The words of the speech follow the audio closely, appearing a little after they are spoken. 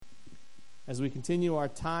As we continue our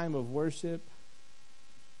time of worship,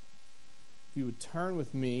 if you would turn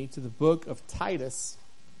with me to the book of Titus,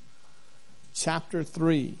 chapter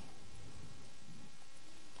 3.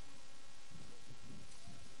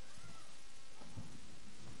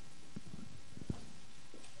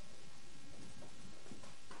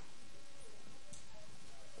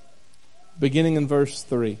 Beginning in verse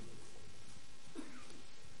 3.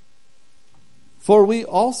 For we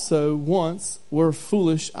also once were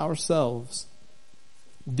foolish ourselves,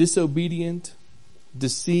 disobedient,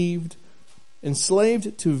 deceived,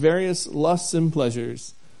 enslaved to various lusts and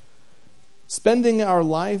pleasures, spending our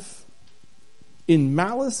life in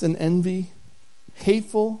malice and envy,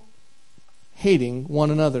 hateful, hating one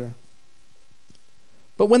another.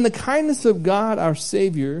 But when the kindness of God our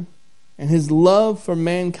Savior and His love for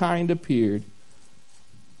mankind appeared,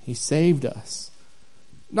 He saved us,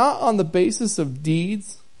 not on the basis of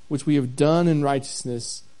deeds which we have done in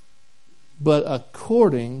righteousness, but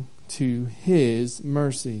according to His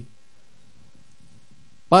mercy,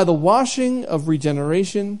 by the washing of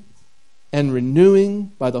regeneration and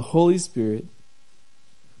renewing by the Holy Spirit,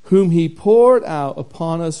 whom He poured out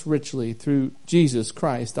upon us richly through Jesus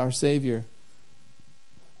Christ our Savior,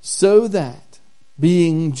 so that,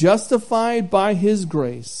 being justified by His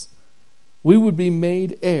grace, we would be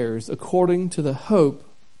made heirs according to the hope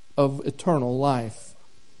of eternal life.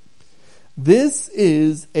 This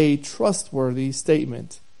is a trustworthy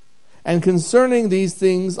statement. And concerning these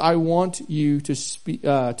things, I want you to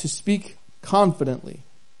speak confidently,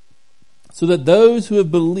 so that those who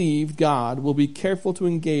have believed God will be careful to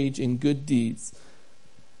engage in good deeds.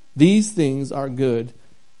 These things are good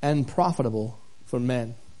and profitable for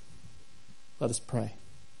men. Let us pray.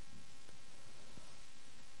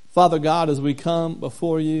 Father God, as we come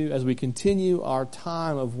before you, as we continue our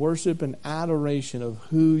time of worship and adoration of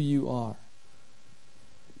who you are,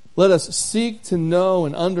 let us seek to know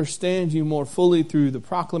and understand you more fully through the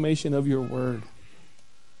proclamation of your word.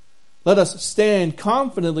 Let us stand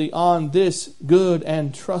confidently on this good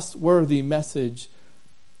and trustworthy message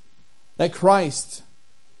that Christ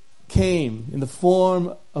came in the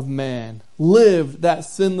form of man, lived that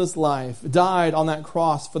sinless life, died on that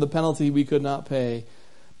cross for the penalty we could not pay,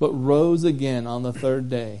 but rose again on the third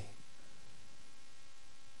day.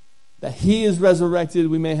 That He is resurrected,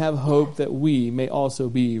 we may have hope that we may also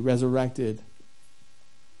be resurrected.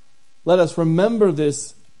 Let us remember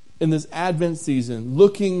this in this Advent season,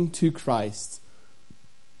 looking to Christ.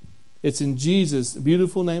 It's in Jesus'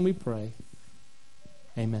 beautiful name we pray.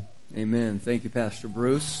 Amen. Amen. Thank you, Pastor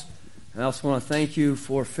Bruce. I also want to thank you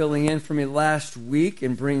for filling in for me last week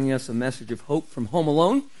and bringing us a message of hope from Home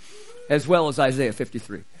Alone, as well as Isaiah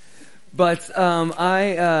 53. But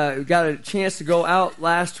I got a chance to go out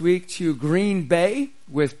last week to Green Bay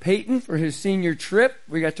with Peyton for his senior trip.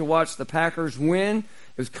 We got to watch the Packers win.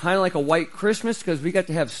 It was kind of like a white Christmas because we got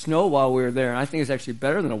to have snow while we were there. And I think it's actually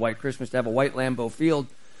better than a white Christmas to have a white Lambeau Field.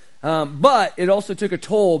 But it also took a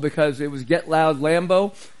toll because it was Get Loud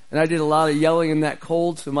Lambeau. And I did a lot of yelling in that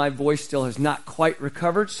cold, so my voice still has not quite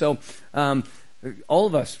recovered. So all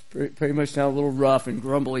of us pretty much sound a little rough and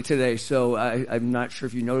grumbly today. So I'm not sure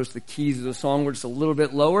if you noticed the keys of the song were just a little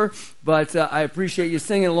bit lower. But I appreciate you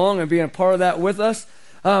singing along and being a part of that with us.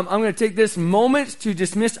 I'm going to take this moment to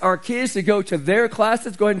dismiss our kids to go to their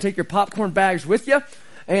classes. Go ahead and take your popcorn bags with you.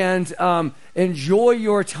 And enjoy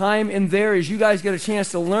your time in there as you guys get a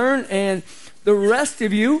chance to learn. And the rest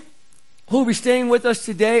of you who will be staying with us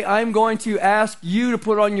today, I'm going to ask you to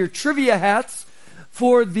put on your trivia hats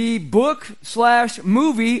for the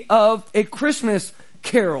book/movie of A Christmas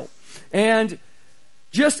Carol. And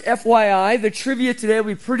just FYI, the trivia today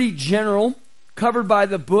will be pretty general, covered by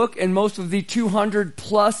the book and most of the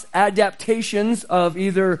 200-plus adaptations of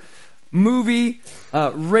either movie,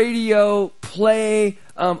 radio, play,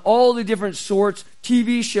 all the different sorts,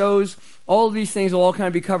 TV shows. All of these things will all kind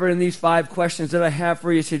of be covered in these 5 questions that I have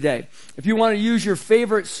for you today. If you want to use your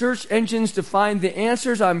favorite search engines to find the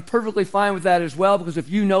answers, I'm perfectly fine with that as well, because if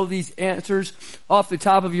you know these answers off the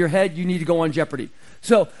top of your head, you need to go on Jeopardy.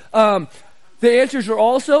 So the answers are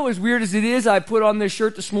also, as weird as it is, I put on this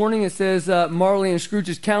shirt this morning. It says Marley and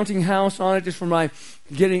Scrooge's Counting House on it, just for my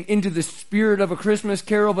getting into the spirit of A Christmas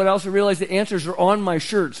Carol, but I also realize the answers are on my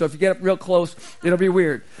shirt, so if you get up real close, it'll be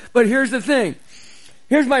weird. But here's the thing.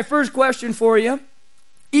 Here's my first question for you.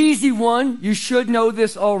 Easy one. You should know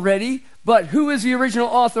this already. But who is the original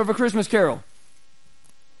author of A Christmas Carol?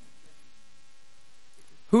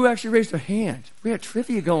 Who actually raised their hand? We had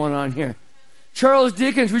trivia going on here. Charles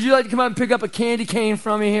Dickens, would you like to come up and pick up a candy cane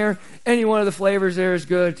from me here? Any one of the flavors there is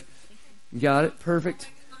good. You got it? Perfect.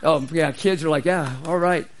 Oh, yeah, kids are like, yeah, all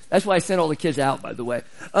right. That's why I sent all the kids out, by the way.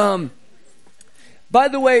 By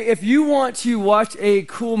the way, if you want to watch a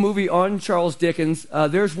cool movie on Charles Dickens,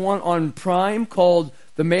 there's one on Prime called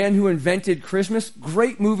The Man Who Invented Christmas.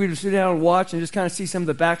 Great movie to sit down and watch and just kind of see some of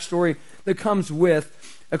the backstory that comes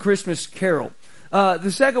with A Christmas Carol.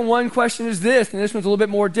 The second one question is this, and this one's a little bit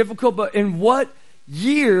more difficult, but in what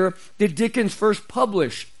year did Dickens first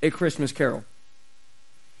publish A Christmas Carol?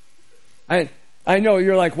 I know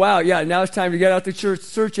you're like, wow, yeah, now it's time to get out the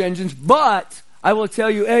search engines, but I will tell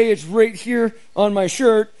you, it's right here on my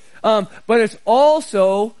shirt, but it's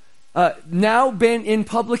also now been in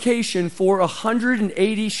publication for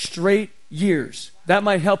 180 straight years. That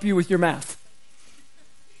might help you with your math.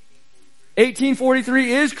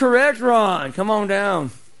 1843 is correct, Ron. Come on down.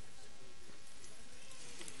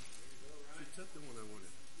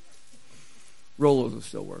 Rolos will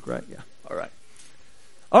still work, right? Yeah. All right.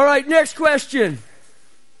 All right, next question.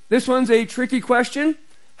 This one's a tricky question.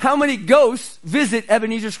 How many ghosts visit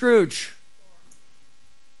Ebenezer Scrooge?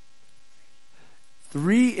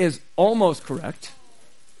 3 is almost correct.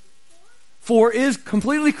 4 is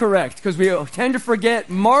completely correct, because we tend to forget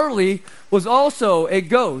Marley was also a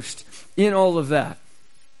ghost in all of that.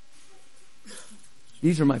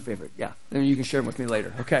 These are my favorite, yeah. And you can share them with me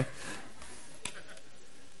later, okay?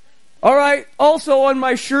 All right, also on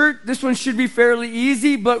my shirt, this one should be fairly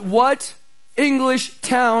easy, but what English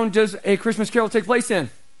town does A Christmas Carol take place in?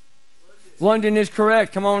 London is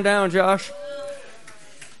correct. Come on down, Josh.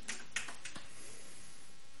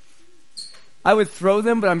 I would throw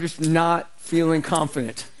them, but I'm just not feeling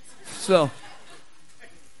confident. So,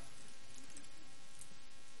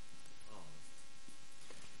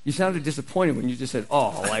 you sounded disappointed when you just said,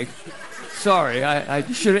 oh, like, sorry, I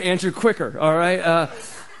should have answered quicker, all right?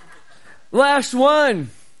 Last one.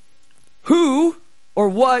 Who or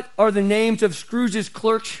what are the names of Scrooge's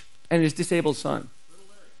clerk and his disabled son?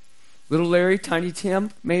 Little Larry, Tiny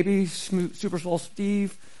Tim, maybe, Super Small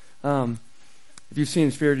Steve. If you've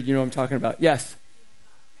seen Spirited, you know what I'm talking about. Yes.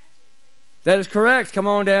 That is correct. Come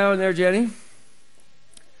on down there, Jenny.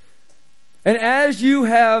 And as you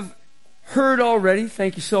have heard already,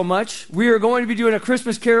 thank you so much, we are going to be doing A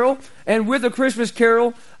Christmas Carol. And with A Christmas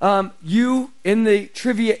Carol, you, in the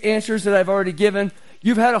trivia answers that I've already given,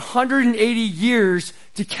 you've had 180 years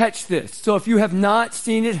to catch this. So if you have not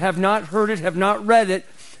seen it, have not heard it, have not read it,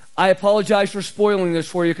 I apologize for spoiling this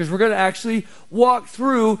for you, because we're going to actually walk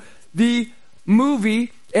through the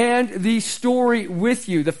movie and the story with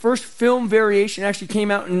you. The first film variation actually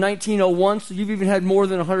came out in 1901, so you've even had more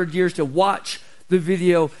than 100 years to watch the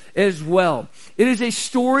video as well. It is a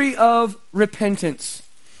story of repentance.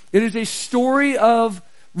 It is a story of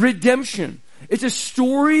redemption. It's a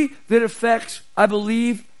story that affects, I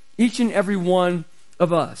believe, each and every one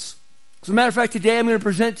of us. As a matter of fact, today I'm going to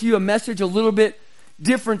present to you a message a little bit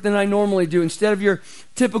different than I normally do. Instead of your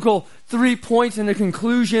typical 3 points and a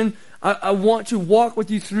conclusion, I want to walk with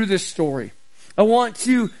you through this story. I want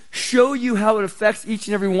to show you how it affects each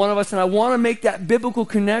and every one of us, and I want to make that biblical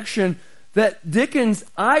connection that Dickens,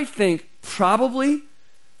 I think, probably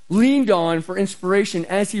leaned on for inspiration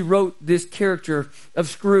as he wrote this character of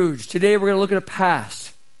Scrooge. Today we're going to look at a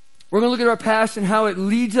past. We're going to look at our past and how it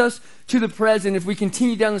leads us to the present if we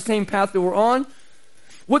continue down the same path that we're on.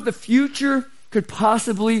 What the future could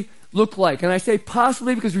possibly look like. And I say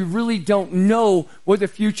possibly because we really don't know what the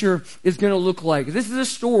future is going to look like. This is a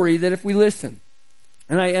story that if we listen,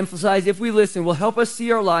 and I emphasize if we listen, will help us see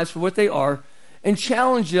our lives for what they are and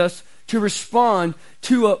challenge us to respond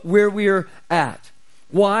to where we're at.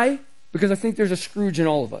 Why? Because I think there's a Scrooge in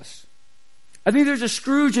all of us. I think there's a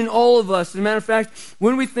Scrooge in all of us. As a matter of fact,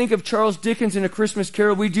 when we think of Charles Dickens in A Christmas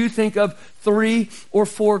Carol, we do think of 3 or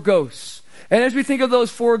 4 ghosts. And as we think of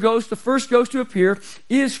those 4 ghosts, the first ghost to appear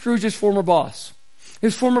is Scrooge's former boss.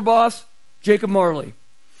 His former boss, Jacob Marley.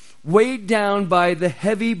 Weighed down by the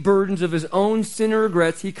heavy burdens of his own sin and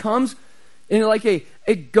regrets, he comes in like a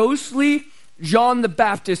ghostly John the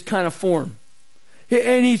Baptist kind of form.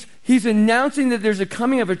 And he's announcing that there's a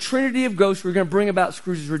coming of a trinity of ghosts who are going to bring about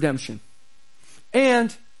Scrooge's redemption.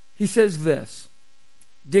 And he says this.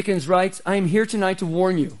 Dickens writes, I am here tonight to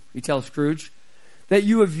warn you, he tells Scrooge, that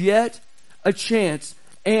you have yet a chance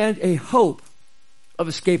and a hope of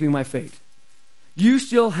escaping my fate. You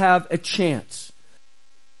still have a chance.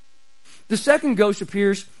 The second ghost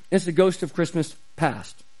appears as the ghost of Christmas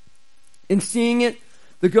past. In seeing it,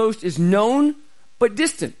 the ghost is known but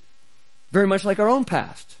distant, very much like our own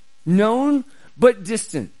past. Known but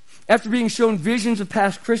distant. After being shown visions of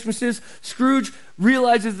past Christmases, Scrooge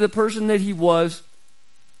realizes the person that he was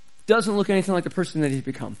doesn't look anything like the person that he's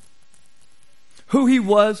become. Who he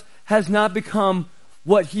was has not become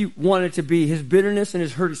what he wanted to be. His bitterness and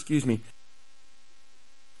his hurt,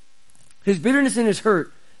 His bitterness and his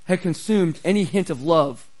hurt had consumed any hint of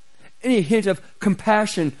love, any hint of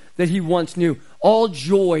compassion that he once knew. All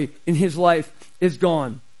joy in his life is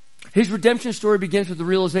gone. His redemption story begins with the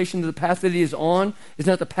realization that the path that he is on is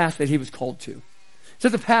not the path that he was called to. It's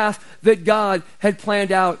not the path that God had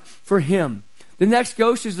planned out for him. The next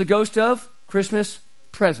ghost is the ghost of Christmas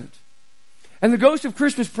present. And the ghost of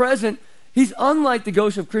Christmas present, he's unlike the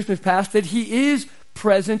ghost of Christmas past, that he is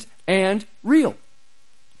present and real.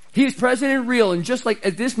 He is present and real, and just like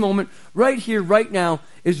at this moment, right here, right now,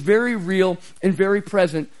 is very real and very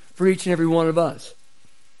present for each and every one of us.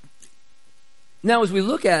 Now, as we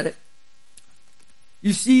look at it,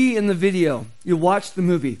 you see in the video, you watch the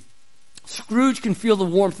movie, Scrooge can feel the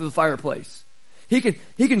warmth of the fireplace. He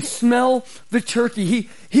can smell the turkey.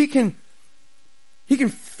 He can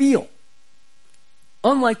feel.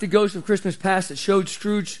 Unlike the ghost of Christmas past that showed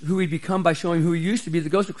Scrooge who he'd become by showing who he used to be, the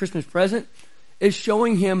ghost of Christmas present is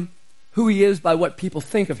showing him who he is by what people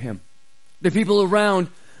think of him. The people around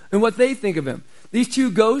and what they think of him. These two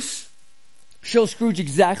ghosts show Scrooge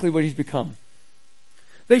exactly what he's become.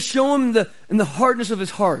 They show him in the hardness of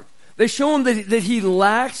his heart. They show him that he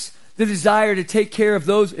lacks the desire to take care of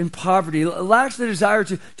those in poverty, lacks the desire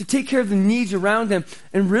to take care of the needs around him,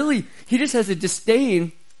 and really, he just has a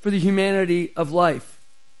disdain for the humanity of life.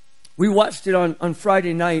 We watched it on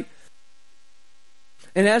Friday night,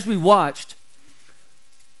 and as we watched,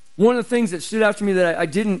 one of the things that stood out to me that I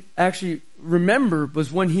didn't actually remember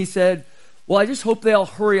was when he said, well, I just hope they all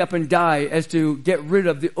hurry up and die as to get rid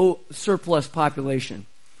of the surplus population,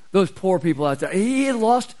 those poor people out there. He had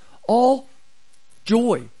lost all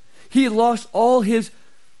joy. He had lost all his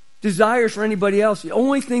desires for anybody else. The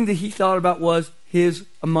only thing that he thought about was his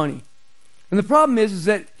money. And the problem is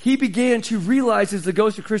that he began to realize as the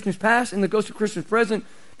ghost of Christmas past and the ghost of Christmas present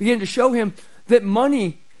began to show him that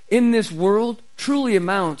money in this world truly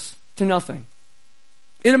amounts to nothing.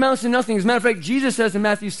 It amounts to nothing. As a matter of fact, Jesus says in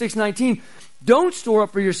Matthew 6:19, don't store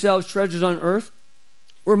up for yourselves treasures on earth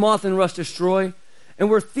where moth and rust destroy and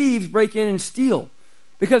where thieves break in and steal.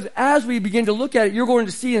 Because as we begin to look at it, you're going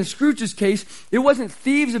to see in Scrooge's case, it wasn't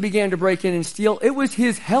thieves that began to break in and steal. It was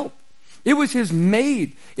his help. It was his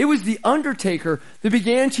maid. It was the undertaker that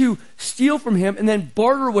began to steal from him and then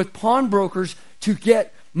barter with pawnbrokers to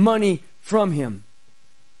get money from him.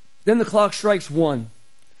 Then the clock strikes 1.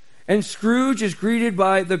 And Scrooge is greeted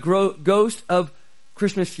by the ghost of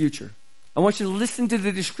Christmas future. I want you to listen to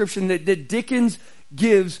the description that Dickens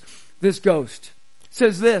gives this ghost. It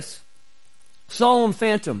says this, solemn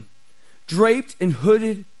phantom, draped and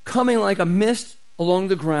hooded, coming like a mist along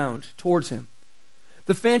the ground towards him.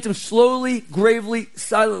 The phantom slowly, gravely,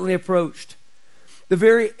 silently approached. The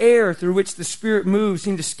very air through which the spirit moved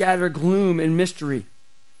seemed to scatter gloom and mystery.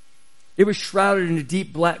 It was shrouded in a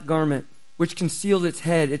deep black garment, which concealed its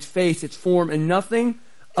head, its face, its form, and nothing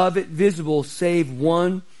of it visible save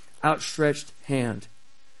one outstretched hand.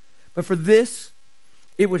 But for this,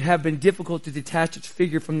 it would have been difficult to detach its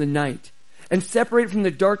figure from the night and separate it from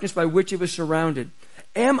the darkness by which it was surrounded.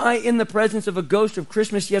 Am I in the presence of a ghost of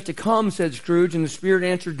Christmas yet to come, said Scrooge, and the spirit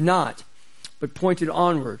answered not, but pointed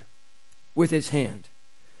onward with his hand.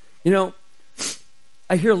 You know,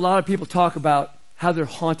 I hear a lot of people talk about how they're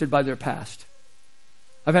haunted by their past.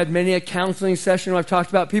 I've had many a counseling session where I've talked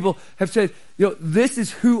about people have said, this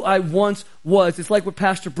is who I once was. It's like what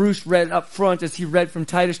Pastor Bruce read up front as he read from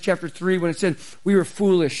Titus chapter 3 when it said, we were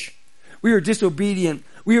foolish, we were disobedient,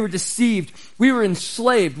 we were deceived, we were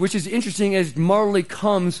enslaved, which is interesting as morally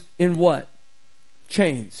comes in what?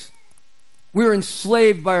 Chains. We were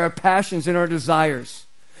enslaved by our passions and our desires.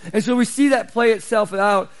 And so we see that play itself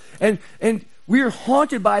out, and we are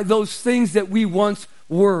haunted by those things that we once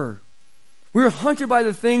were. We're haunted by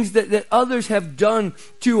the things that others have done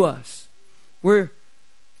to us. We're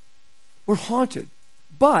haunted.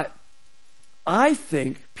 But I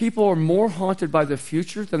think people are more haunted by the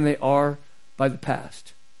future than they are by the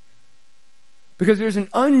past. Because there's an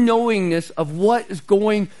unknowingness of what is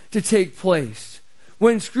going to take place.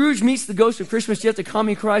 When Scrooge meets the ghost of Christmas yet to come,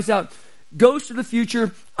 he cries out, Ghost of the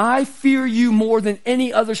future, I fear you more than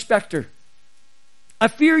any other specter. I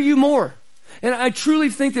fear you more. And I truly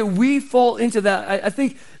think that we fall into that. I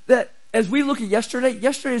think that as we look at yesterday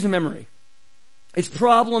is a memory. It's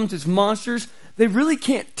problems, it's monsters. They really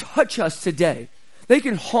can't touch us today. They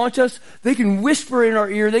can haunt us. They can whisper in our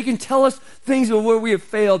ear. They can tell us things of where we have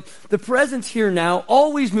failed. The present's here now,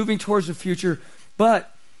 always moving towards the future.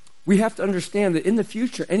 But we have to understand that in the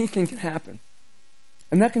future, anything can happen.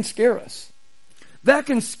 And that can scare us. That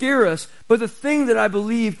can scare us. But the thing that I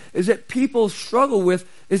believe is that people struggle with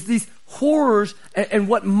is these horrors and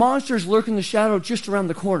what monsters lurk in the shadow just around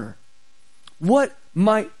the corner. What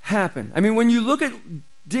might happen. I mean, when you look at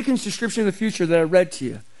Dickens' description of the future that I read to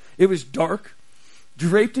you, it was dark,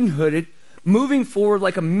 draped and hooded, moving forward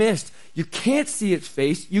like a mist. You can't see its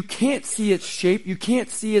face. You can't see its shape. You can't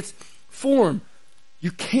see its form.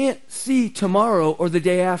 You can't see tomorrow or the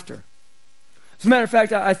day after. As a matter of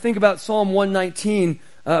fact, I think about Psalm 119,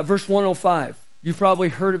 verse 105. You've probably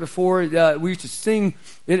heard it before. We used to sing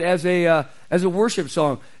it as a worship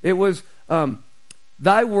song. It was,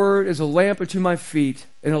 thy word is a lamp unto my feet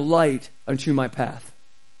and a light unto my path.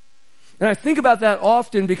 And I think about that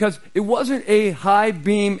often because it wasn't a high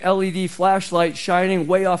beam LED flashlight shining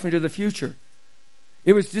way off into the future.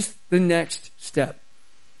 It was just the next step.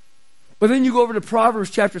 But then you go over to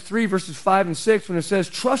Proverbs chapter 3, verses 5 and 6, when it says,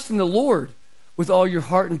 trust in the Lord with all your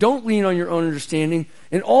heart and don't lean on your own understanding.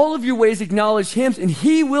 In all of your ways acknowledge him and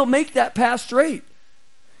he will make that path straight.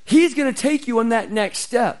 He's going to take you on that next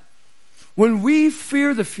step. When we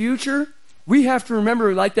fear the future, we have to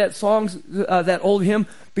remember, like that song, that old hymn,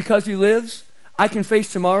 because he lives, I can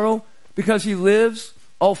face tomorrow. Because he lives,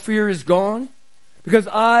 all fear is gone. Because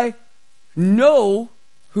I know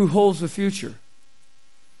who holds the future.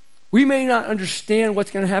 We may not understand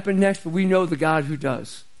what's going to happen next, but we know the God who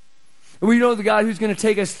does. And we know the God who's going to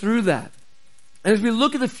take us through that. And as we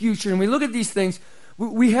look at the future and we look at these things,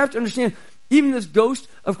 we have to understand, even this ghost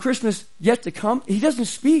of Christmas yet to come, he doesn't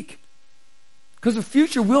speak. Because the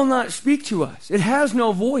future will not speak to us. It has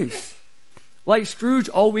no voice. Like Scrooge,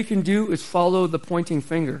 all we can do is follow the pointing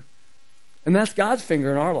finger. And that's God's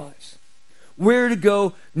finger in our lives. Where to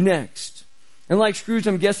go next. And like Scrooge,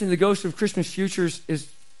 I'm guessing the ghost of Christmas futures is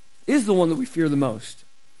the one that we fear the most.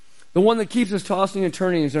 The one that keeps us tossing and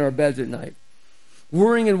turning in our beds at night.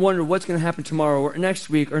 Worrying and wondering what's going to happen tomorrow or next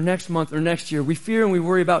week or next month or next year. We fear and we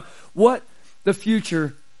worry about what the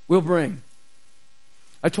future will bring.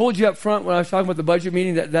 I told you up front when I was talking about the budget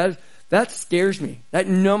meeting that scares me. That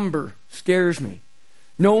number scares me.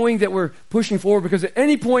 Knowing that we're pushing forward because at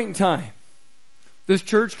any point in time, this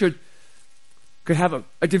church could have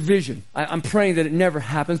a division. I'm praying that it never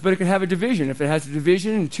happens, but it could have a division. If it has a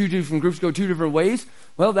division and two different groups go two different ways,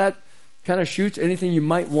 well, that kind of shoots anything you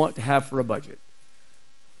might want to have for a budget.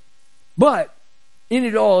 But in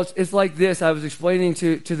it all, it's like this. I was explaining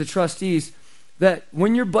to the trustees that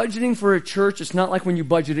when you're budgeting for a church, it's not like when you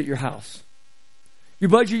budget at your house. You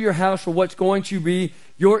budget your house for what's going to be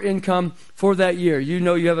your income for that year. You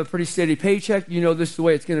know you have a pretty steady paycheck. You know this is the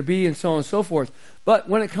way it's going to be and so on and so forth. But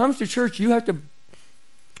when it comes to church, you have to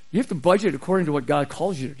budget according to what God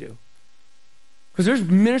calls you to do. Because there's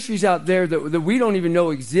ministries out there that we don't even know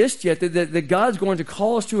exist yet that God's going to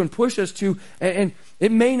call us to and push us to. And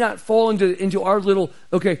it may not fall into our little,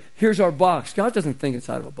 okay, here's our box. God doesn't think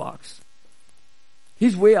inside of a box.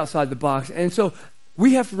 He's way outside the box. And so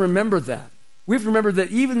we have to remember that. We have to remember that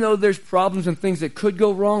even though there's problems and things that could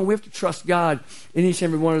go wrong, we have to trust God in each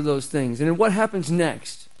and every one of those things. And then what happens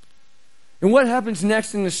next? And what happens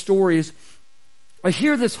next in the story is I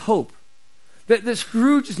hear this hope. That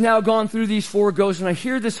Scrooge has now gone through these four ghosts, and I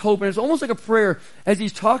hear this hope, and it's almost like a prayer as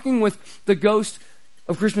he's talking with the ghost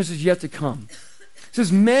of Christmas is yet to come. It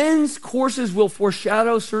says, men's courses will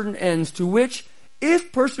foreshadow certain ends to which,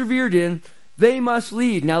 if persevered in, they must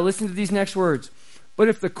lead. Now listen to these next words. But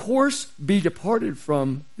if the course be departed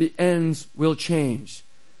from, the ends will change.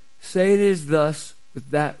 Say it is thus with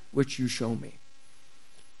that which you show me.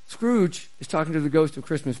 Scrooge is talking to the ghost of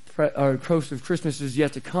Christmas, or ghost of Christmas is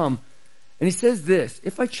yet to come. And he says this,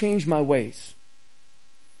 if I change my ways,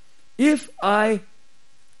 if I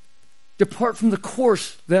depart from the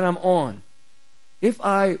course that I'm on,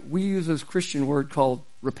 we use this Christian word called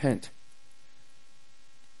repent.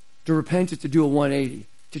 To repent is to do a 180,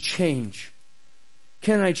 to change.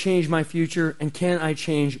 Can I change my future and can I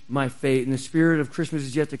change my fate? And the spirit of Christmas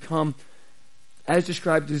is yet to come, as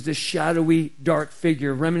described as this shadowy, dark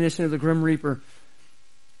figure, reminiscent of the Grim Reaper.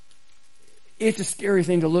 It's a scary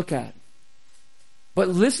thing to look at. But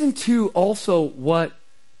listen to also what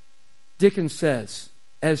Dickens says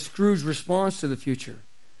as Scrooge responds to the future.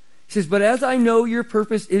 He says, but as I know your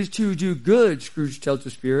purpose is to do good, Scrooge tells the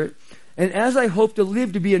spirit, and as I hope to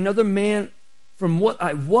live to be another man from what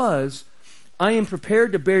I was, I am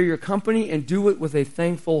prepared to bear your company and do it with a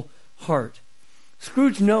thankful heart.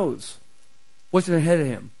 Scrooge knows what's ahead of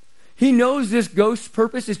him. He knows this ghost's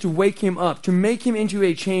purpose is to wake him up, to make him into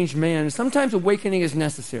a changed man. And sometimes awakening is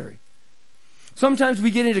necessary. Sometimes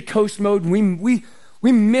we get into coast mode and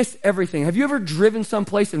we miss everything. Have you ever driven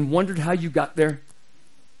someplace and wondered how you got there?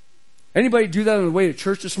 Anybody do that on the way to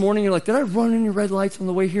church this morning? You're like, did I run any red lights on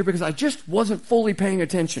the way here? Because I just wasn't fully paying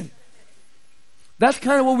attention. That's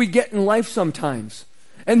kind of what we get in life sometimes.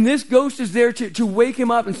 And this ghost is there to wake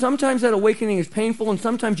him up. And sometimes that awakening is painful, and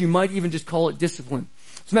sometimes you might even just call it discipline.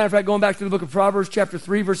 As a matter of fact, going back to the book of Proverbs, chapter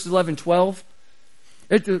 3, verses 11, 12,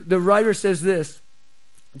 the writer says this: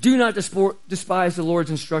 "Do not despise the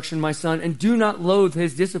Lord's instruction, my son, and do not loathe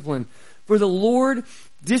his discipline. For the Lord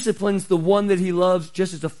disciplines the one that he loves,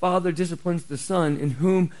 just as the father disciplines the son in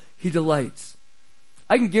whom he delights."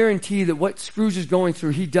 I can guarantee that what Scrooge is going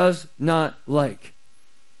through, he does not like.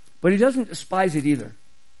 But he doesn't despise it either.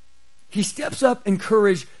 He steps up in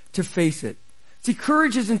courage to face it. See,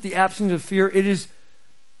 courage isn't the absence of fear. It is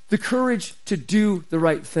the courage to do the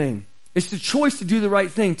right thing. It's the choice to do the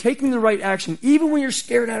right thing, taking the right action, even when you're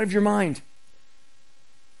scared out of your mind.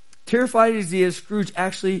 Terrified as he is, Scrooge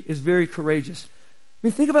actually is very courageous. I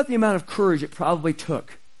mean, think about the amount of courage it probably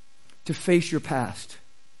took to face your past,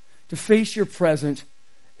 to face your present,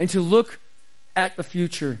 and to look at the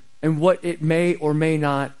future and what it may or may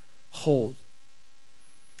not hold.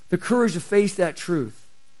 The courage to face that truth.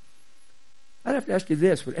 I'd have to ask you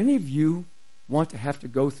this: would any of you want to have to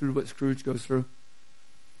go through what Scrooge goes through?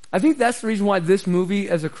 I think that's the reason why this movie,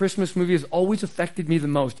 as a Christmas movie, has always affected me the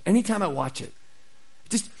most. Anytime I watch it, it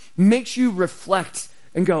just makes you reflect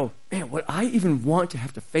and go, man, would I even want to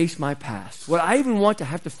have to face my past? Would I even want to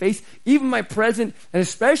have to face even my present, and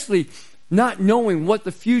especially not knowing what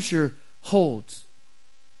the future holds?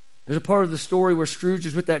 There's a part of the story where Scrooge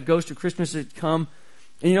is with that ghost of Christmas that had come,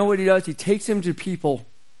 and you know what he does? He takes him to people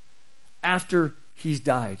after he's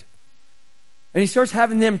died. And he starts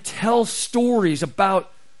having them tell stories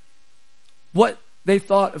about what they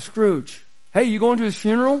thought of Scrooge. Hey, you going to his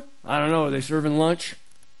funeral? I don't know. Are they serving lunch?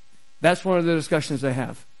 That's one of the discussions they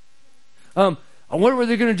have. I wonder what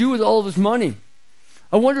they're going to do with all of his money.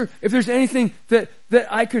 I wonder if there's anything that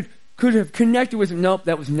I could have connected with him. Nope,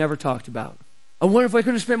 that was never talked about. I wonder if I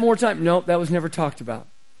could have spent more time. Nope, that was never talked about.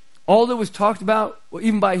 All that was talked about,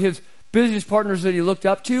 even by his business partners that he looked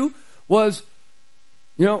up to, was,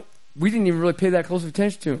 we didn't even really pay that close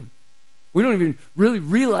attention to him. We don't even really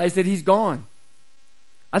realize that he's gone.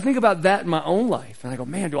 I think about that in my own life, and I go,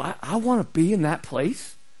 man, do I want to be in that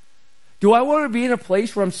place? Do I want to be in a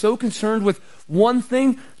place where I'm so concerned with one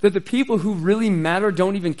thing that the people who really matter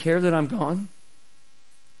don't even care that I'm gone?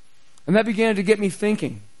 And that began to get me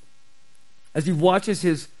thinking. As he watches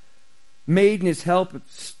his maid and his help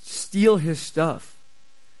steal his stuff.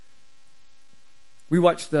 We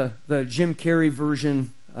watched the Jim Carrey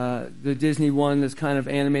version, the Disney one that's kind of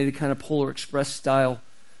animated, kind of Polar Express style.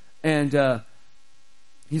 And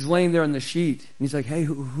he's laying there on the sheet. And he's like, hey,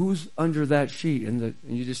 who's under that sheet? And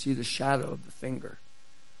you just see the shadow of the finger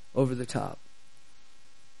over the top.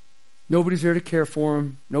 Nobody's there to care for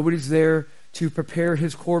him. Nobody's there to prepare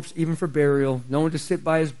his corpse even for burial. No one to sit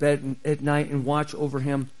by his bed at night and watch over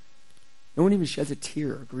him. No one even sheds a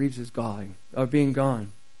tear or grieves his being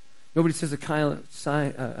gone. Nobody says a kind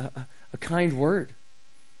word.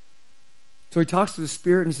 So he talks to the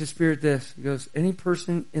Spirit, and he says, Spirit, this. He goes, any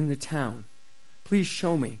person in the town, please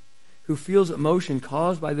show me, who feels emotion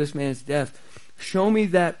caused by this man's death. Show me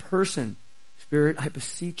that person. Spirit, I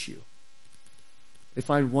beseech you. They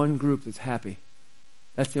find one group that's happy.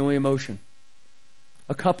 That's the only emotion.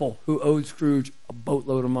 A couple who owed Scrooge a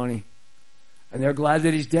boatload of money. And they're glad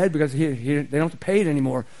that he's dead because they don't have to pay it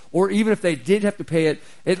anymore. Or even if they did have to pay it,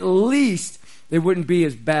 at least it wouldn't be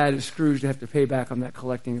as bad as Scrooge to have to pay back on that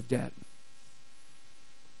collecting of debt.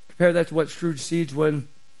 Compare that to what Scrooge sees when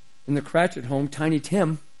in the Cratchit home, Tiny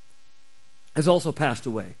Tim has also passed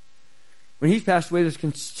away. When he's passed away, there's a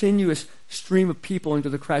continuous stream of people into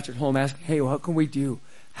the Cratchit home asking, hey, what can we do?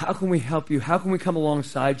 How can we help you? How can we come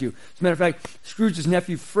alongside you? As a matter of fact, Scrooge's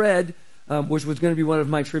nephew Fred, which was going to be one of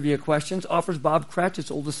my trivia questions, offers Bob Cratchit's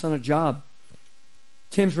oldest son a job.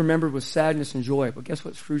 Tim's remembered with sadness and joy, but guess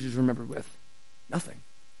what Scrooge is remembered with? Nothing.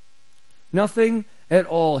 Nothing at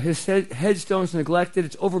all. His headstone's neglected.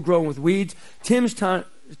 It's overgrown with weeds.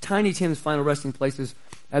 Tiny Tim's final resting place is,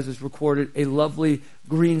 as is recorded, a lovely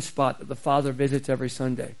green spot that the father visits every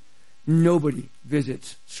Sunday. Nobody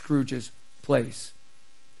visits Scrooge's place.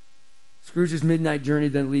 Scrooge's midnight journey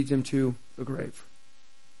then leads him to the grave.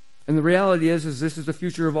 And the reality is this is the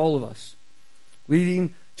future of all of us.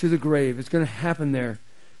 Leading to the grave. It's going to happen there.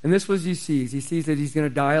 And this was he sees. He sees that he's going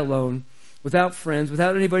to die alone, without friends,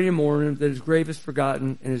 without anybody to mourn him, that his grave is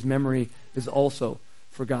forgotten and his memory is also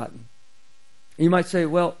forgotten. And you might say,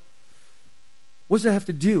 well, what does that have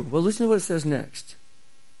to do? Well, listen to what it says next.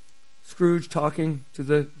 Scrooge talking to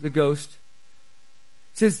the ghost.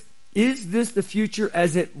 It says, is this the future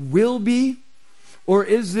as it will be, or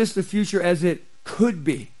is this the future as it could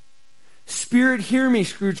be? Spirit, hear me,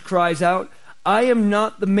 Scrooge cries out. I am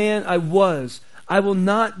not the man I was. I will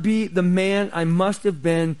not be the man I must have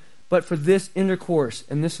been, but for this intercourse.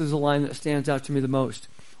 And this is a line that stands out to me the most.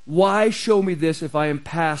 Why show me this if I am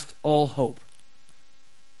past all hope?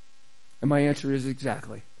 And my answer is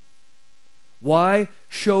exactly. Why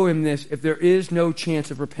show him this if there is no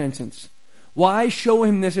chance of repentance? Why show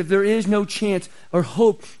him this if there is no chance or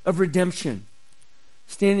hope of redemption?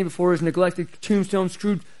 Standing before his neglected tombstone,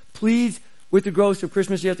 Scrooge pleads with the ghost of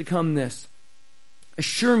Christmas yet to come this.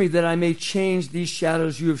 Assure me that I may change these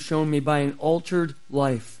shadows you have shown me by an altered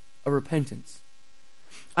life of repentance.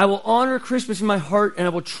 I will honor Christmas in my heart, and I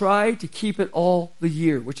will try to keep it all the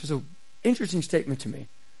year, which is an interesting statement to me.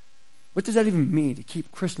 What does that even mean, to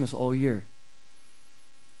keep Christmas all year?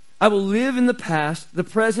 I will live in the past, the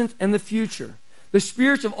present, and the future. The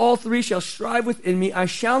spirits of all three shall strive within me. I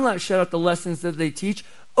shall not shut out the lessons that they teach.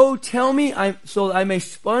 Oh, tell me so that I may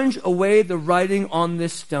sponge away the writing on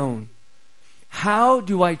this stone. How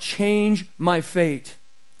do I change my fate?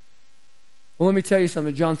 Well, let me tell you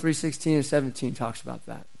something. John 3:16 and 17 talks about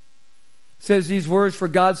that. It says these words, for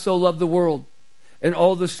God so loved the world, and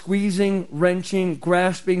all the squeezing, wrenching,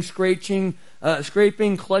 grasping, scraping,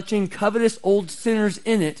 clutching, covetous old sinners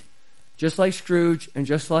in it, just like Scrooge and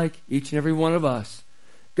just like each and every one of us.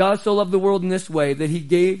 God so loved the world in this way that he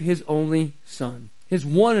gave his only Son, his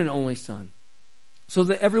one and only Son, so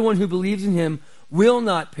that everyone who believes in him will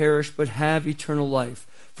not perish but have eternal life.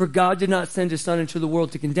 For God did not send his Son into the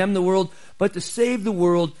world to condemn the world, but to save the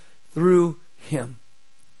world through him.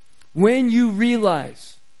 When you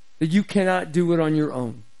realize that you cannot do it on your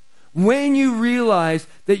own, when you realize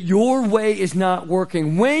that your way is not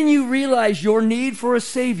working, when you realize your need for a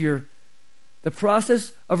Savior, the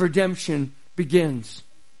process of redemption begins.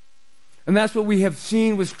 And that's what we have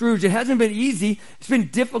seen with Scrooge. It hasn't been easy. It's been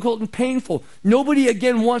difficult and painful. Nobody,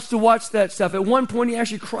 again, wants to watch that stuff. At one point, he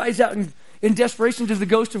actually cries out in desperation to the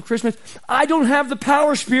ghost of Christmas, I don't have the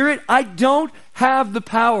power, Spirit. I don't have the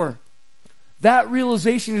power. That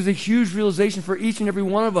realization is a huge realization for each and every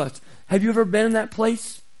one of us. Have you ever been in that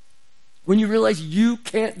place when you realize you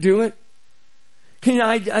can't do it? Can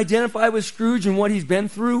I identify with Scrooge and what he's been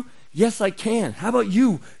through? Yes, I can. How about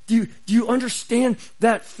you? Do you understand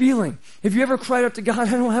that feeling? Have you ever cried out to God,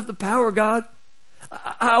 I don't have the power, God?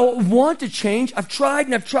 I want to change. I've tried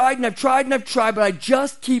and I've tried and I've tried and I've tried, but I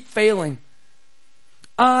just keep failing.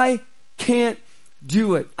 I can't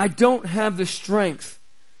do it. I don't have the strength.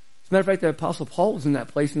 As a matter of fact, the Apostle Paul was in that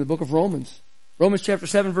place in the book of Romans. Romans chapter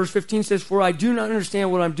 7, verse 15 says, for I do not understand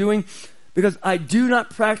what I'm doing because I do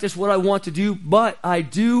not practice what I want to do, but I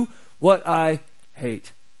do what I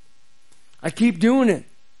hate. I keep doing it.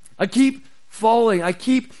 I keep falling. I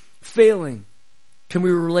keep failing. Can we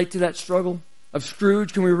relate to that struggle of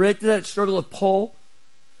Scrooge? Can we relate to that struggle of Paul?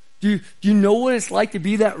 Do you know what it's like to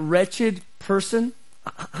be that wretched person?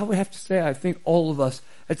 I would have to say I think all of us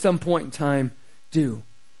at some point in time do.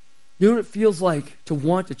 You know what it feels like to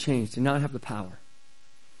want to change, to not have the power?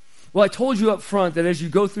 Well, I told you up front that as you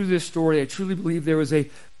go through this story, I truly believe there was a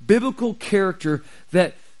biblical character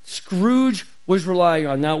that Scrooge was relying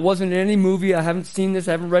on. Now, it wasn't in any movie. I haven't seen this.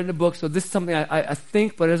 I haven't read in a book. So this is something I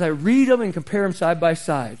think, but as I read them and compare them side by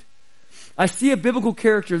side, I see a biblical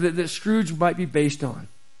character that Scrooge might be based on.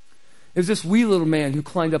 It was this wee little man who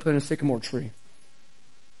climbed up in a sycamore tree.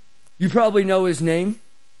 You probably know his name.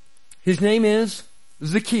 His name is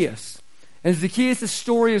Zacchaeus. And Zacchaeus'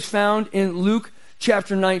 story is found in Luke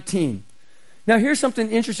chapter 19. Now, here's something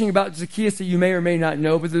interesting about Zacchaeus that you may or may not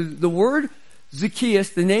know, but the word Zacchaeus,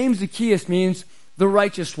 the name Zacchaeus means the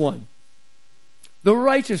righteous one. The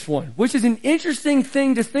righteous one, which is an interesting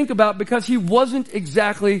thing to think about because he wasn't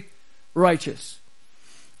exactly righteous.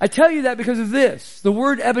 I tell you that because of this. The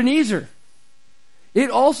word Ebenezer, it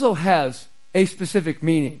also has a specific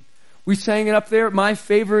meaning. We sang it up there.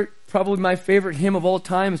 Probably my favorite hymn of all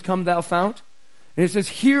time is Come Thou Fount. And it says,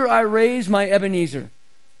 here I raise my Ebenezer.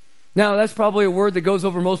 Now, that's probably a word that goes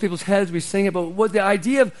over most people's heads. We sing it, but what the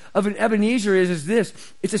idea of an Ebenezer is this.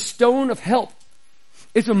 It's a stone of help.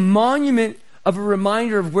 It's a monument of a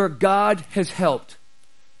reminder of where God has helped.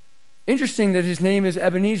 Interesting that his name is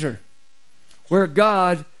Ebenezer, where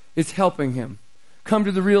God is helping him come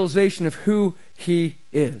to the realization of who he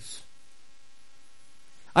is.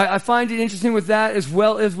 I find it interesting with that as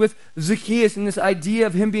well as with Zacchaeus and this idea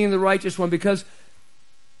of him being the righteous one, because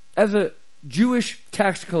as a Jewish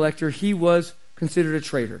tax collector, he was considered a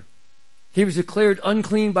traitor. He was declared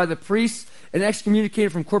unclean by the priests and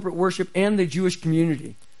excommunicated from corporate worship and the Jewish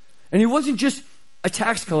community. And he wasn't just a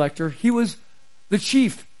tax collector, he was the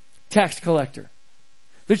chief tax collector.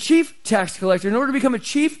 The chief tax collector, in order to become a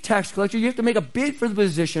chief tax collector, you have to make a bid for the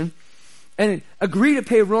position, and agree to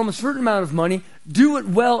pay Rome a certain amount of money, do it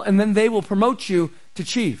well, and then they will promote you to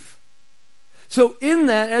chief. So in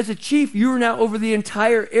that, as a chief, you are now over the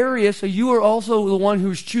entire area, so you are also the one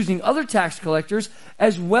who's choosing other tax collectors,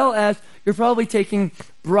 as well as you're probably taking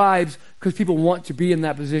bribes because people want to be in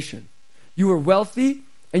that position. You are wealthy,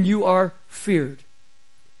 and you are feared.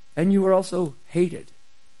 And you are also hated.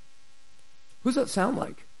 Who does that sound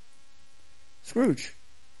like? Scrooge.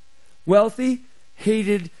 Wealthy,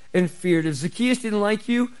 hated, and feared. If Zacchaeus didn't like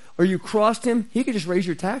you, or you crossed him, he could just raise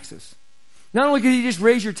your taxes. Not only could he just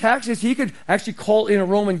raise your taxes, he could actually call in a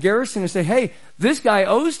Roman garrison and say, hey, this guy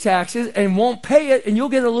owes taxes and won't pay it, and you'll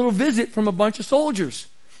get a little visit from a bunch of soldiers.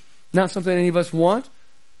 Not something any of us want.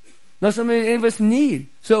 Not something any of us need.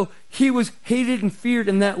 So he was hated and feared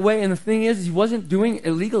in that way, and the thing is, he wasn't doing it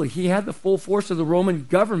illegally. He had the full force of the Roman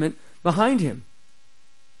government behind him.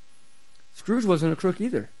 Scrooge wasn't a crook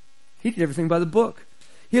either. He did everything by the book.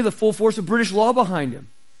 He had the full force of British law behind him.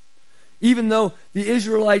 Even though the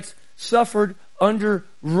Israelites suffered under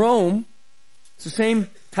Rome, it's the same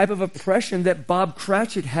type of oppression that Bob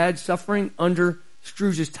Cratchit had suffering under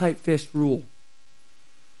Scrooge's tight-fist rule.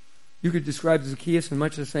 You could describe Zacchaeus in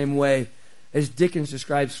much the same way as Dickens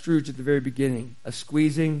describes Scrooge at the very beginning, a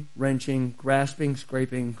squeezing, wrenching, grasping,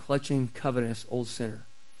 scraping, clutching, covetous old sinner.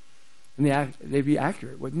 And they'd be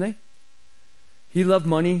accurate, wouldn't they? He loved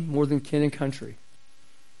money more than kin and country.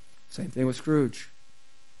 Same thing with Scrooge.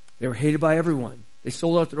 They were hated by everyone. They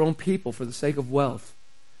sold out their own people for the sake of wealth,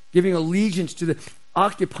 giving allegiance to the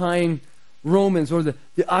occupying Romans or the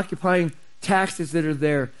occupying taxes that are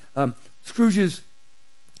there. Scrooge's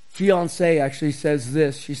fiancée actually says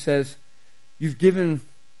this. She says, you've given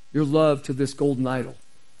your love to this golden idol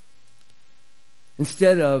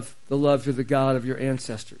instead of the love to the God of your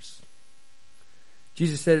ancestors.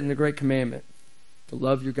 Jesus said it in the Great Commandment, to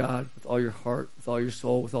love your God with all your heart, with all your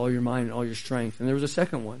soul, with all your mind, and all your strength. And there was a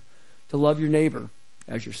second one, to love your neighbor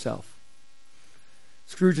as yourself.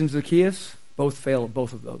 Scrooge and Zacchaeus both fail at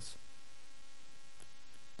both of those.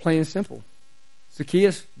 Plain and simple.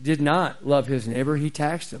 Zacchaeus did not love his neighbor. He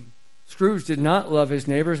taxed him. Scrooge did not love his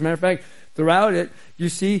neighbor. As a matter of fact, throughout it, you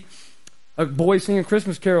see a boy singing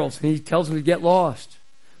Christmas carols, and he tells him to get lost.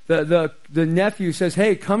 The nephew says,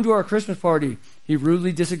 hey, come to our Christmas party. He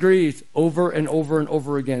rudely disagrees over and over and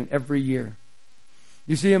over again every year.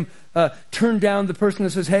 You see him turn down the person that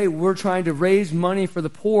says, hey, we're trying to raise money for the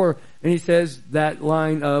poor. And he says that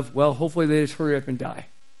line of, well, hopefully they just hurry up and die.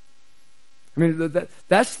 I mean,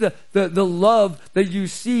 that's the love that you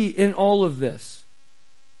see in all of this.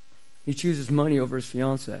 He chooses money over his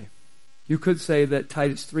fiancée. You could say that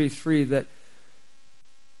Titus 3:3,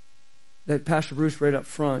 that Pastor Bruce read up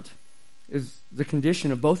front, is the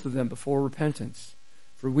condition of both of them before repentance.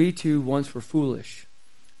 For we too once were foolish,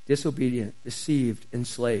 disobedient, deceived,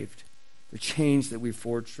 enslaved. The chains that we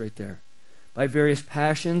forged right there. By various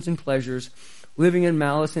passions and pleasures, living in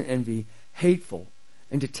malice and envy, hateful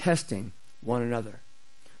and detesting one another.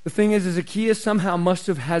 The thing is, Zacchaeus somehow must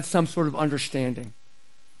have had some sort of understanding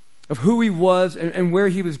of who he was and where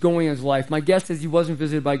he was going in his life. My guess is he wasn't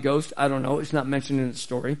visited by ghosts. I don't know. It's not mentioned in the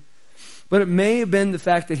story. But it may have been the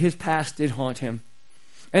fact that his past did haunt him.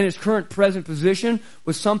 And his current present position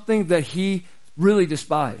was something that he really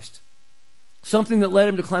despised. Something that led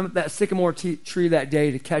him to climb up that sycamore tree that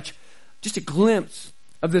day to catch just a glimpse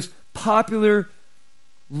of this popular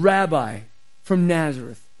rabbi from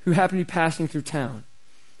Nazareth who happened to be passing through town.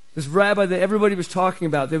 This rabbi that everybody was talking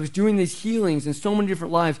about, that was doing these healings in so many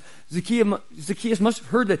different lives. Zacchaeus must have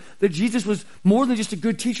heard that Jesus was more than just a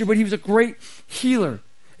good teacher, but he was a great healer.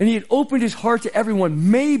 And he had opened his heart to everyone.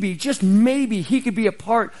 Maybe, just maybe, he could be a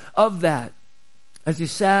part of that. As he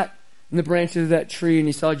sat in the branches of that tree and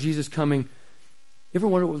he saw Jesus coming, you ever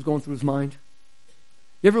wonder what was going through his mind?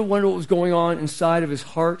 You ever wonder what was going on inside of his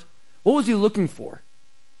heart? What was he looking for?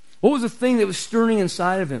 What was the thing that was stirring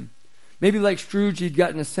inside of him? Maybe like Scrooge, he'd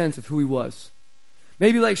gotten a sense of who he was.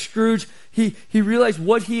 Maybe like Scrooge, he realized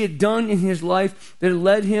what he had done in his life that had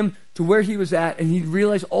led him to where he was at, and he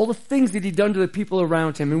realized all the things that he'd done to the people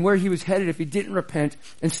around him and where he was headed if he didn't repent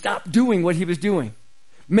and stop doing what he was doing.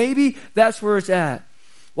 Maybe that's where it's at.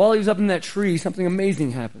 While he was up in that tree, something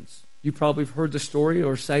amazing happens. You probably have heard the story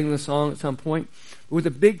or sang the song at some point. But with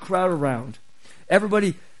a big crowd around,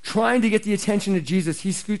 everybody trying to get the attention of Jesus,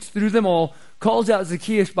 he scoots through them all, calls out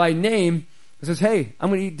Zacchaeus by name, and says, hey, I'm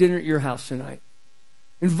going to eat dinner at your house tonight.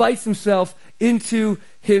 Invites himself into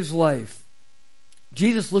his life.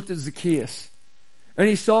 Jesus looked at Zacchaeus, and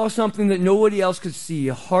he saw something that nobody else could see,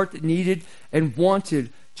 a heart that needed and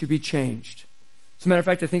wanted to be changed. As a matter of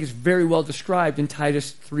fact, I think it's very well described in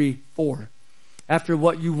Titus 3:4. After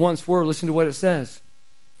what you once were, listen to what it says.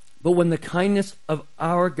 But when the kindness of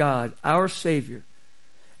our God, our Savior,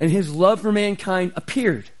 and his love for mankind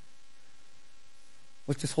appeared,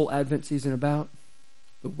 what's this whole Advent season about?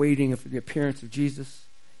 The waiting of the appearance of Jesus.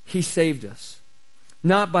 He saved us,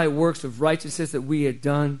 not by works of righteousness that we had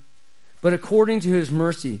done, but according to his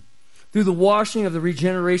mercy, through the washing of the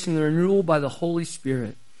regeneration and the renewal by the Holy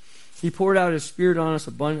Spirit. He poured out his Spirit on us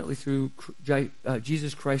abundantly through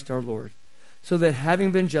Jesus Christ our Lord, so that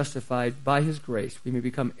having been justified by his grace, we may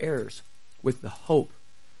become heirs with the hope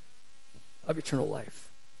of eternal life.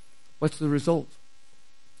 What's the result?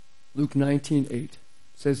 Luke 19:8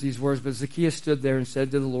 says these words, "But Zacchaeus stood there and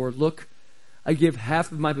said to the Lord, 'Look, I give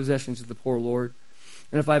half of my possessions to the poor, Lord,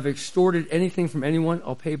 and if I've extorted anything from anyone,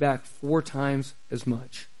 I'll pay back 4 times as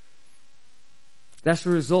much.'" That's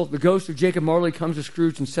the result. The ghost of Jacob Marley comes to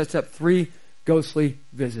Scrooge and sets up 3 ghostly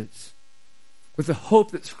visits, with the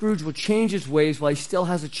hope that Scrooge will change his ways while he still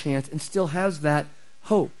has a chance and still has that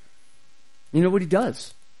hope. You know what he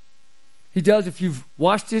does? He does, if you've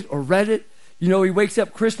watched it or read it, you know he wakes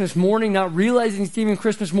up Christmas morning, not realizing it's even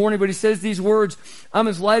Christmas morning, but he says these words, "I'm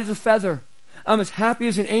as light as a feather. I'm as happy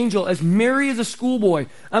as an angel, as merry as a schoolboy.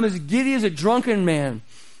 I'm as giddy as a drunken man.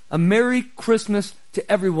 A Merry Christmas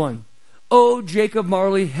to everyone. Oh, Jacob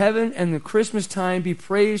Marley, heaven and the Christmas time be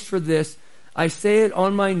praised for this. I say it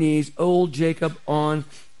on my knees, old Jacob on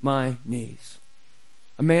my knees."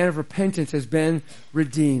 A man of repentance has been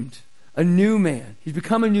redeemed. A new man. He's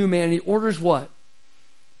become a new man. He orders what?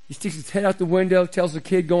 He sticks his head out the window, tells the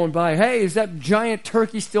kid going by, "Hey, is that giant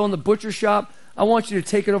turkey still in the butcher shop? I want you to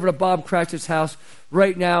take it over to Bob Cratchit's house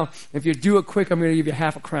right now. If you do it quick, I'm going to give you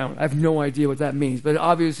half a crown." I have no idea what that means, but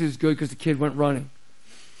obviously it's good because the kid went running.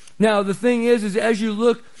 Now, the thing is as you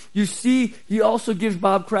look, you see he also gives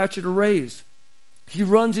Bob Cratchit a raise. He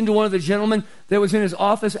runs into one of the gentlemen that was in his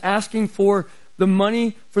office asking for the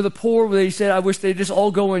money for the poor, where he said, "I wish they'd just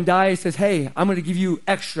all go and die." He says, "Hey, I'm going to give you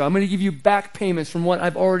extra. I'm going to give you back payments from what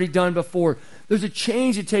I've already done before." There's a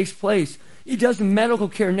change that takes place. He does the medical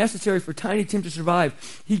care necessary for Tiny Tim to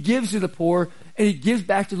survive. He gives to the poor, and he gives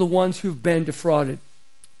back to the ones who've been defrauded.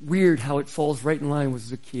 Weird how it falls right in line with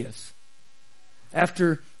Zacchaeus.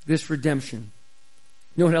 After this redemption,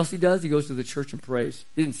 you know what else he does? He goes to the church and prays.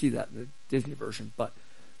 You didn't see that in the Disney version, but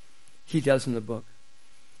he does in the book.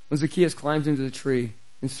 When Zacchaeus climbs into the tree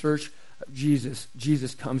in search of Jesus,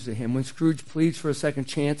 Jesus comes to him. When Scrooge pleads for a second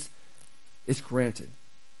chance, it's granted.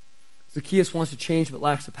 Zacchaeus wants to change but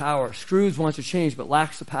lacks the power. Scrooge wants to change but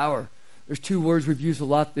lacks the power. There's 2 words we've used a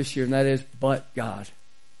lot this year, and that is, but God.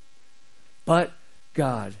 But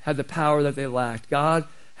God had the power that they lacked. God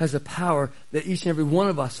has the power that each and every one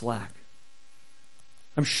of us lack.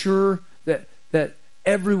 I'm sure that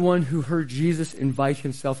everyone who heard Jesus invite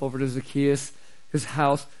himself over to Zacchaeus, his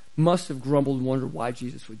house, must have grumbled and wondered why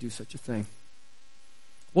Jesus would do such a thing.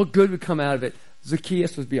 What good would come out of it?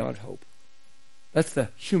 Zacchaeus was beyond hope. That's the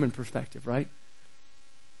human perspective, right?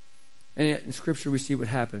 And yet in Scripture we see what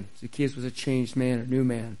happened. Zacchaeus was a changed man, a new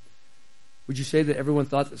man. Would you say that everyone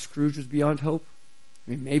thought that Scrooge was beyond hope?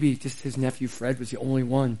 I mean, maybe just his nephew Fred was the only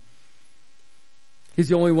one. He's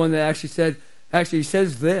the only one that he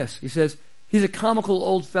says this. He says, "He's a comical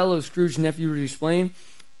old fellow," Scrooge's nephew would explain.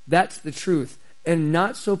 "That's the truth, and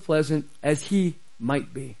not so pleasant as he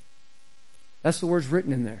might be." That's the words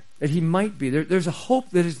written in there, that he might be. There's a hope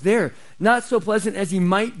that is there. Not so pleasant as he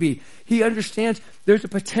might be. He understands there's a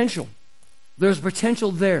potential. There's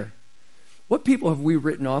potential there. What people have we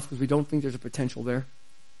written off because we don't think there's a potential there?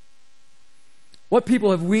 What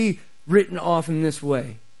people have we written off in this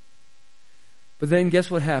way? But then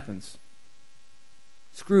guess what happens?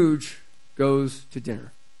 Scrooge goes to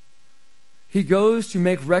dinner. He goes to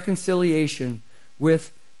make reconciliation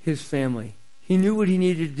with his family. He knew what he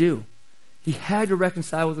needed to do. He had to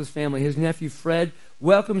reconcile with his family. His nephew Fred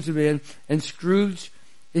welcomes him in, and Scrooge,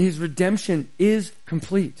 his redemption is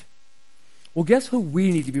complete. Well, guess who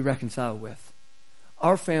we need to be reconciled with?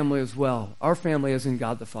 Our family as well. Our family as in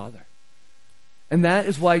God the Father. And that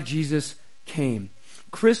is why Jesus came.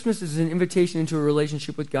 Christmas is an invitation into a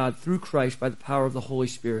relationship with God through Christ by the power of the Holy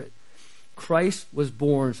Spirit. Christ was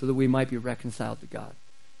born so that we might be reconciled to God.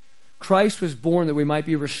 Christ was born that we might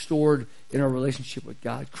be restored in our relationship with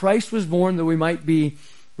God. Christ was born that we might be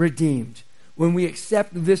redeemed. When we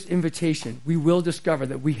accept this invitation, we will discover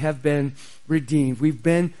that we have been redeemed. We've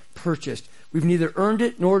been purchased. We've neither earned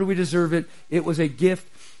it nor do we deserve it. It was a gift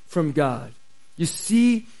from God. You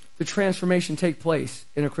see the transformation take place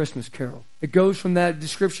in A Christmas Carol. It goes from that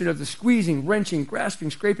description of the squeezing, wrenching,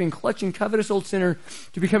 grasping, scraping, clutching, covetous old sinner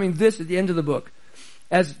to becoming this at the end of the book.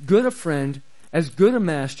 As good a friend, as good a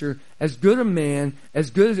master, as good a man, as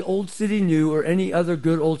good as Old City New or any other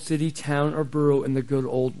good old city, town, or borough in the good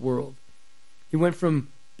old world. He went from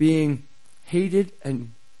being hated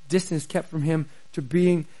and distance kept from him to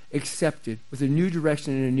being accepted with a new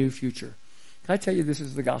direction and a new future. Can I tell you, this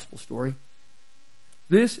is the gospel story?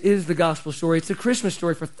 This is the gospel story. It's a Christmas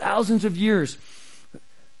story for thousands of years.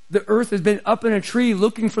 The earth has been up in a tree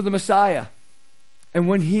looking for the Messiah. And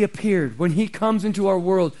when he appeared, when he comes into our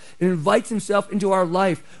world and invites himself into our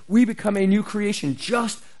life, we become a new creation,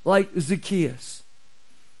 just like Zacchaeus.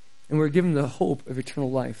 And we're given the hope of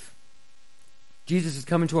eternal life. Jesus has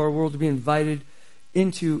come into our world to be invited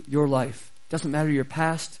into your life. Doesn't matter your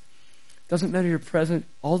past, doesn't matter your present.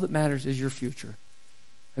 All that matters is your future.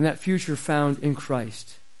 And that future found in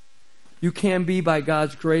Christ. You can be, by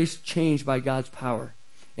God's grace, changed by God's power.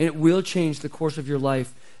 And it will change the course of your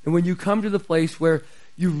life. And when you come to the place where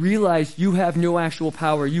you realize you have no actual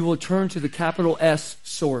power, you will turn to the capital S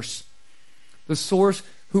source. The source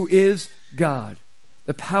who is God.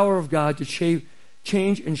 The power of God to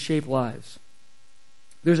change and shape lives.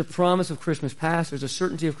 There's a promise of Christmas past. There's a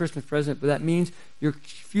certainty of Christmas present. But that means your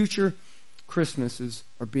future Christmases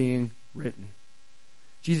are being written.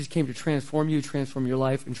 Jesus came to transform you, transform your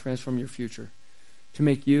life, and transform your future. To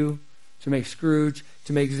make you, to make Scrooge,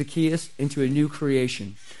 to make Zacchaeus into a new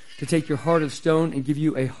creation. To take your heart of stone and give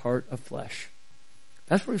you a heart of flesh.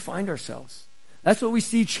 That's where we find ourselves. That's what we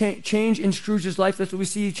see change in Scrooge's life. That's what we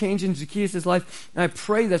see change in Zacchaeus' life. And I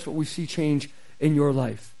pray that's what we see change in your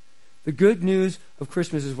life. The good news of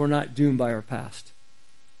Christmas is we're not doomed by our past.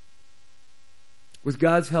 With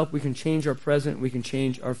God's help, we can change our present, we can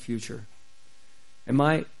change our future. And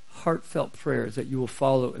my heartfelt prayer is that you will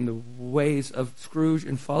follow in the ways of Scrooge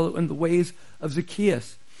and follow in the ways of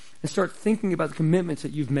Zacchaeus and start thinking about the commitments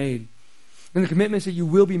that you've made and the commitments that you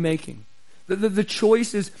will be making, the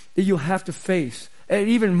choices that you'll have to face, and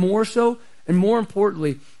even more so and more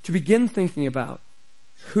importantly, to begin thinking about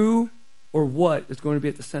who or what is going to be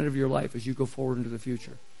at the center of your life as you go forward into the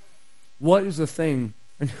future. What is the thing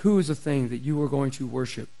and who is the thing that you are going to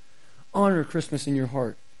worship? Honor Christmas in your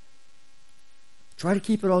heart. Try to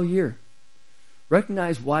keep it all year.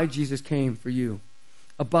 Recognize why Jesus came for you.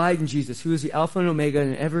 Abide in Jesus, who is the Alpha and Omega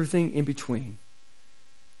and everything in between.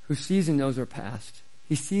 Who sees and knows our past.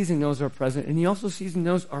 He sees and knows our present. And he also sees and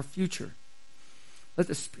knows our future. Let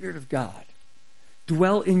the Spirit of God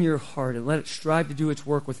dwell in your heart and let it strive to do its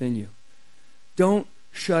work within you. Don't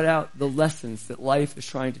shut out the lessons that life is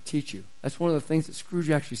trying to teach you. That's one of the things that Scrooge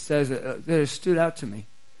actually says that has stood out to me.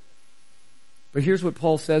 But here's what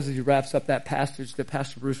Paul says as he wraps up that passage that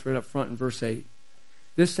Pastor Bruce read up front in verse 8.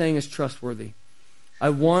 This saying is trustworthy. I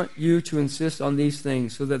want you to insist on these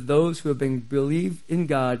things so that those who have been believed in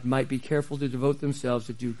God might be careful to devote themselves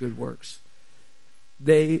to do good works.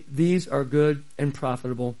 These are good and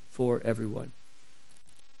profitable for everyone.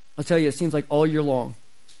 I'll tell you, it seems like all year long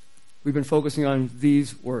we've been focusing on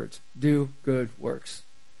these words. Do good works.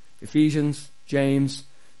 Ephesians, James,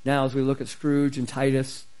 now as we look at Scrooge and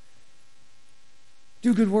Titus,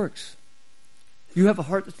 do good works. You have a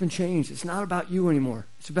heart that's been changed. It's not about you anymore.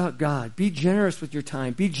 It's about God. Be generous with your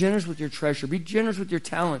time. Be generous with your treasure. Be generous with your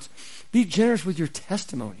talents. Be generous with your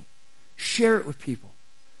testimony. Share it with people.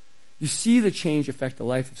 You see the change affect the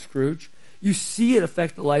life of Scrooge. You see it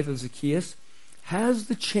affect the life of Zacchaeus. Has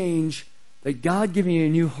the change that God giving you a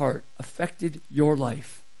new heart affected your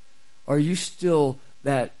life? Are you still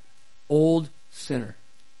that old sinner?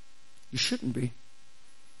 You shouldn't be.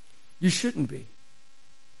 You shouldn't be.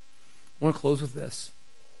 I want to close with this.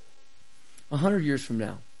 100 years from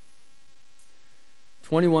now,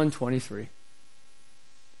 2123,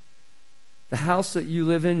 the house that you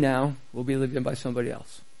live in now will be lived in by somebody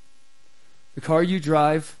else. The car you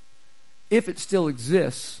drive, if it still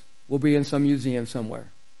exists, will be in some museum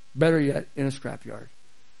somewhere. Better yet, in a scrapyard.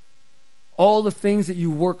 All the things that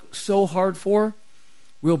you work so hard for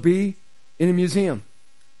will be in a museum,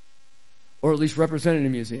 or at least represented in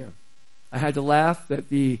a museum. I had to laugh that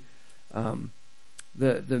the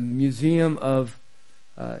Museum of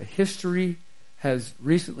History has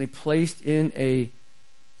recently placed in a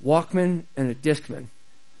Walkman and a Discman.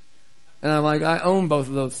 And I'm like, I own both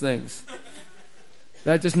of those things.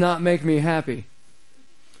 That does not make me happy.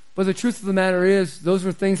 But the truth of the matter is, those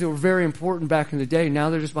were things that were very important back in the day. Now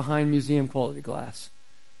they're just behind museum quality glass.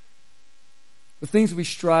 The things that we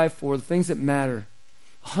strive for, the things that matter,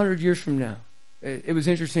 100 years from now. It was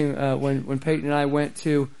interesting when Peyton and I went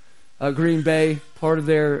to Green Bay. Part of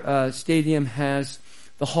their stadium has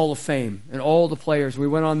the Hall of Fame and all the players. We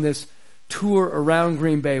went on this tour around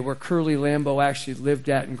Green Bay where Curly Lambeau actually lived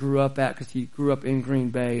at and grew up at, because he grew up in Green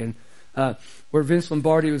Bay. And where Vince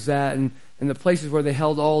Lombardi was at, and the places where they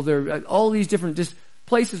held all these different just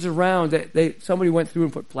places around that somebody went through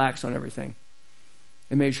and put plaques on everything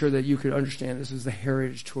and made sure that you could understand this is the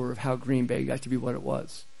heritage tour of how Green Bay got to be what it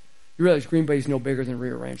was. You realize Green Bay is no bigger than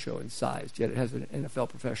Rio Rancho in size, yet it has an NFL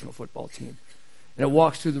professional football team. And it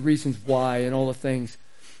walks through the reasons why and all the things.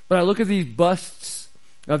 But I look at these busts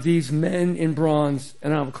of these men in bronze,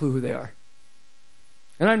 and I don't have a clue who they are.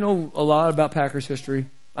 And I know a lot about Packers history.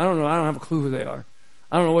 I don't have a clue who they are.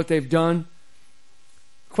 I don't know what they've done.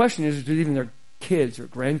 The question is, do even their kids or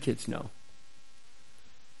grandkids know?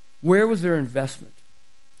 Where was their investment?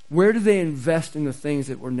 Where did they invest in the things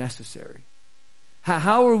that were necessary?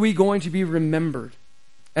 How are we going to be remembered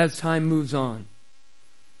as time moves on?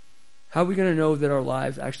 How are we going to know that our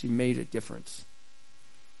lives actually made a difference?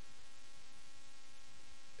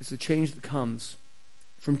 It's a change that comes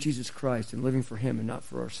from Jesus Christ and living for Him and not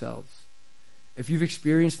for ourselves. If you've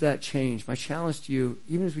experienced that change, my challenge to you,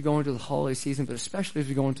 even as we go into the holiday season, but especially as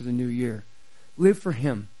we go into the new year, live for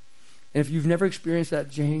Him. And if you've never experienced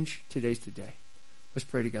that change, today's the day. Let's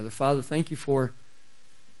pray together. Father, thank you for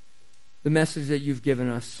the message that you've given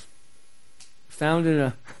us, found in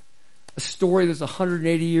a story that's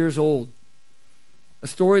 180 years old, a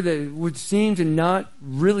story that would seem to not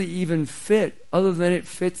really even fit, other than it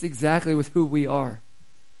fits exactly with who we are.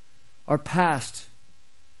 Our past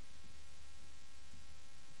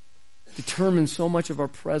determines so much of our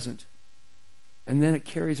present, and then it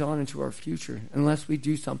carries on into our future unless we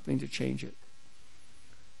do something to change it.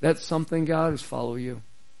 That something, God, is follow you.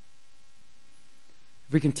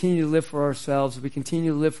 If we continue to live for ourselves, if we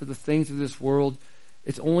continue to live for the things of this world,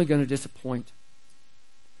 it's only going to disappoint.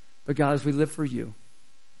 But God, as we live for you,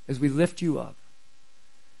 as we lift you up,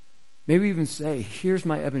 maybe even say, here's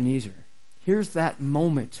my Ebenezer. Here's that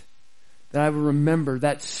moment that I will remember,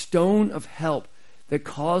 that stone of help that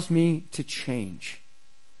caused me to change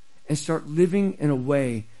and start living in a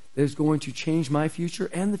way that is going to change my future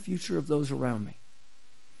and the future of those around me.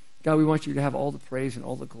 God, we want you to have all the praise and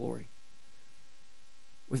all the glory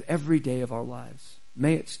with every day of our lives.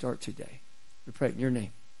 May it start today. We pray in your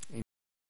name.